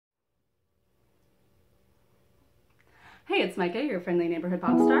Hey, it's Micah, your friendly neighborhood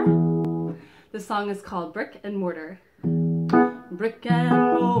pop star. This song is called Brick and Mortar. Brick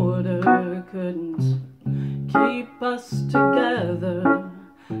and mortar couldn't keep us together,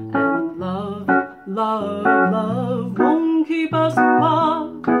 and love, love, love won't keep us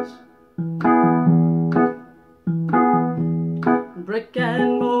apart. Brick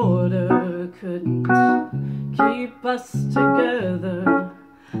and mortar couldn't keep us together,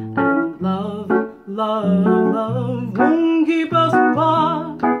 and love, love, love won't keep us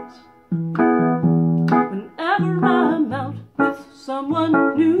apart. Whenever I'm out with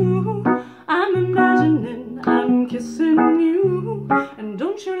someone new, I'm imagining I'm kissing you. And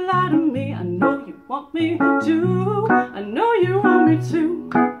don't you lie to me, I know you want me to, I know you want me to.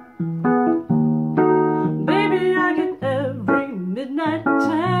 Baby, I get every midnight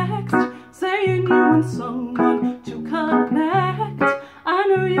text saying you want someone to connect. I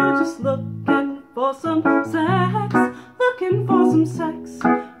know you're just looking for some sex, looking for some sex.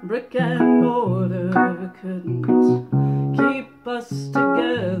 Brick and mortar couldn't keep us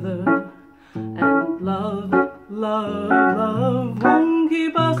together, and love, love, love won't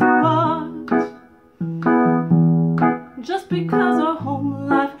keep us apart. Just because our home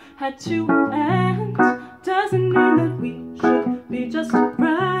life had to end doesn't mean that we should be just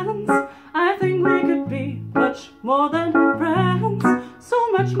friends. I think we could be much more than friends,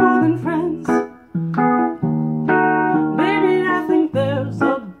 so much more than friends. Baby, I think there's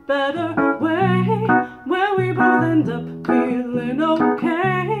a better way, where we both end up feeling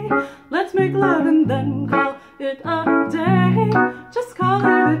okay. Let's make love and then call it a day, just call it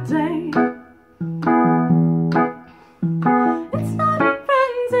a day. It's not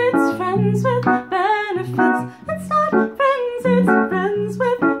friends, it's friends with benefits. It's not friends, it's friends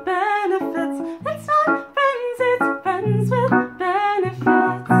with benefits. It's not friends, it's friends with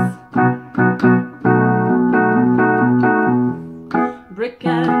benefits. Brick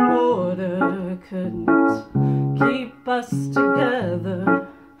and mortar couldn't keep us together,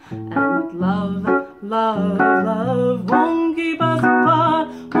 and love, love, love won't keep us apart,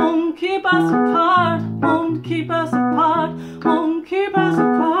 won't keep us apart, won't keep us apart, won't keep us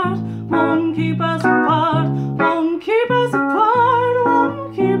apart, won't keep us apart, won't keep us apart,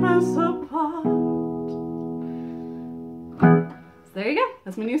 won't keep us apart. So there you go,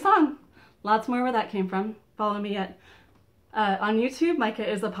 that's my new song. Lots more where that came from. Follow me at on YouTube, Micah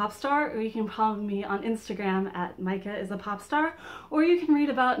is a pop star, or you can follow me on Instagram at Micah is a pop star, or you can read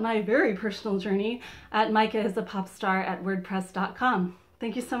about my very personal journey at Micah is a pop star at wordpress.com.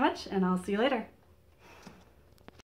 Thank you so much, and I'll see you later.